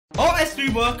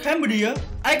Receiver Cambodia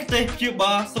ឯកទេសព្យា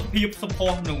បាលសុខភាពសម្ផ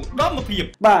ស្សនិងឧត្តមភាព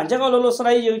បាទអញ្ចឹងលោកស្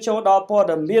រីយើងចូលដល់ព័ត៌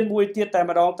មានមួយទៀតតែ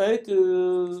ម្ដងទៅគឺ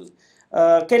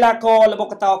កីឡាករល្បុ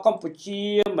ក្កតោកម្ពុជា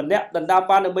ម្នាក់ដណ្ដើម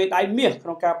បាននៅមេដាយមាសក្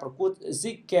នុងការប្រកួត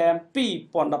SEA Games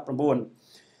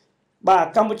 2019 បាទ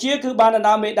កម្ពុជាគឺបានដណ្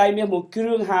ដើមមេដាយមាសមួយគ្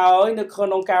រឿងហើយនៅក្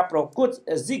នុងការប្រកួត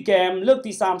SEA Games លើក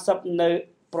ទី30នៅ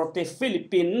ប្រទេសហ្វីលី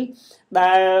ពីន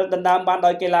ដែលដណ្ដើមបាន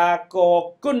ដោយកីឡាករ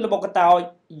គុនល្បុក្កតោ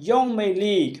យ៉ុងមេ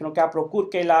លីក្នុងការប្រកួត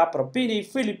កីឡាប្រពៃណី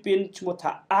ហ្វីលីពីនឈ្មោះ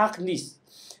ថា Agnes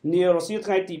នារសៀល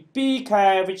ថ្ងៃទី2ខែ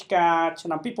វិច្ឆិកាឆ្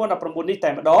នាំ2019នេះតែ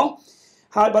ម្ដង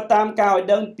ហើយបើតាមការឲ្យ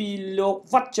ដឹងពីលោក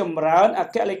វត្តចម្រើនអ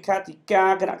គ្គលេខាធិកា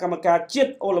រគណៈកម្មការជា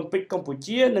តិអូឡ িম্প ិកកម្ពុ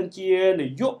ជានិងជានា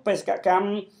យកបេសកកម្ម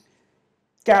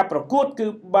ការប្រកួតគឺ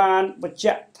បានបញ្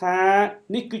ជាក់ថា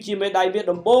នេះគឺជាមេដាយមាស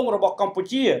ដំបូងរបស់កម្ពុ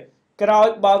ជាក្រោយ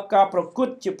បើកការប្រកួត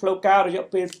ជាផ្លូវការរយៈ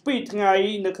ពេល2ថ្ងៃ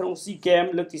នៅក្នុង SEA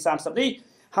Games លើកទី30នេះ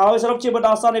ហើយសរុបជាបណ្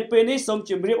ដោះអាសន្ននៅពេលនេះសូម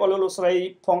ជម្រាបអស់លោកស្រី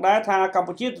ផងដែរថាកម្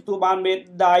ពុជាទទួលបានមេ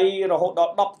ដាយរហូតដ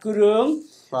ល់10គ្រឿង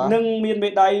និងមានមេ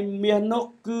ដាយមាសនោះ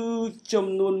គឺចំ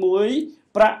នួន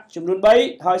1ប្រាក់ចំនួន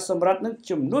3ហើយសម្រាប់នឹង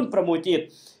ចំនួន6ទៀត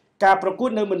ការប្រកួត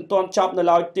នៅមិនទាន់ចប់នៅ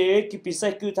ឡើយទេគឺពិសេ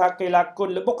សគឺថាកីឡាគុន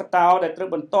ល្បុក្កតោដែលត្រូវ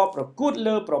បន្តប្រកួត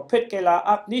លើប្រភេទកីឡា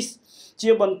Agnes ជា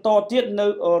បន្តទៀតនៅ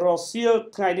រសៀល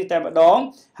ថ្ងៃនេះតែម្ដង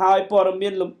ហើយព័ត៌មា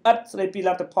នលម្អិតស្ដីពីល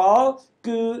ទ្ធផល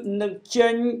គឺនឹងចេ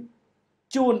ញ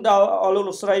ជូនដល់លោ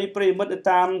កស្រីប្រិយមិត្ត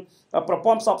តាមប្រ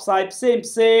ព័ន្ធផ្សព្វផ្សាយ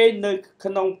ផ្សេងនៅ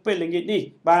ក្នុងពេលល្ងាចនេះ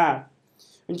បាទ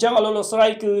អញ្ចឹងលោកស្រី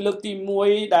គឺលើកទី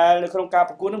1ដែលនៅក្នុងការ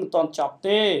ប្រកួតនឹងមិនទាន់ចប់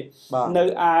ទេនៅ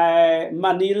ឯ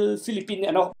ម៉ានីលហ្វីលីពីន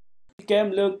នេះហ្គេម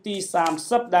លើកទី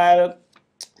30ដែល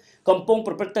កំពុង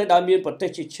ប្រព្រឹត្តទៅដោយមានប្រទេស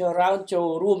ជាច្រើនចូល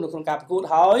រួមនៅក្នុងការប្រកួត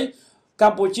ហើយក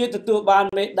ម្ពុជាទទួលបាន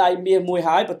មេដាយមាសមួយ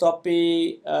ហើយបន្ទាប់ពី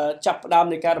ចាប់ផ្ដើម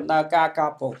នៃការដំណើរការ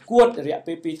ប្រកួតរយៈ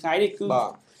ពេល2ថ្ងៃនេះគឺ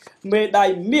មេដាយ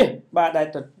មាសបាទដែល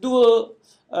ទទួល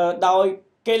ដោយ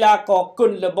កីឡាករគុ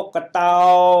នល្បុក្កតោ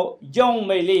យ៉ុង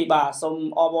មេលីបាទសូម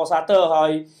អបអរសាទរហើ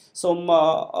យសូម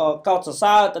កោតសរ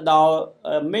សើរទៅដល់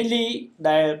មេលី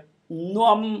ដែល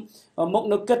នាំមក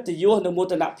នៅកិត្តិយសនិងមោ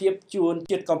ទនភាពជូន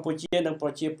ជាតិកម្ពុជានិងប្រ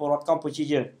ជាពលរដ្ឋកម្ពុជា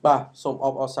យើងបាទសូមអ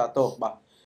បអរសាទរបាទ